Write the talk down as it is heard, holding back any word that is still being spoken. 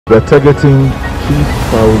We are targeting 2,000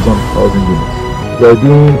 housing units. We are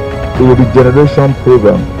doing a regeneration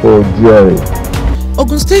program for GRA.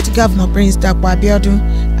 Ogun State Governor Prince Dapo Abiodun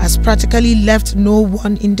has practically left no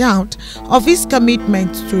one in doubt of his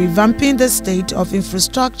commitment to revamping the state of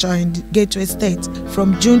infrastructure in the Gateway State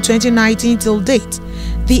from June 2019 till date.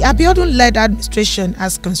 The Abiodun-led administration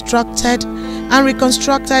has constructed and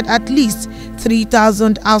reconstructed at least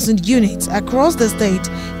 3,000 housing units across the state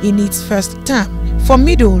in its first term for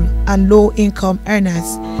middle and low-income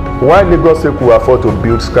earners. While Lagos State could afford to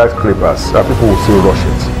build skyscrapers, people will still rush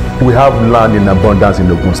it. We have land in abundance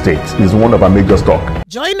in Ogun State. It's one of our major stock.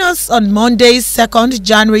 Join us on Monday, 2nd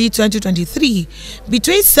January 2023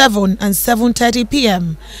 between 7 and 7:30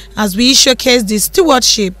 p.m. as we showcase the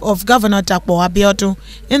stewardship of Governor Dapo Abiodun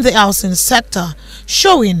in the housing sector,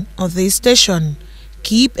 showing on this station.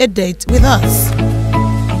 Keep a date with us.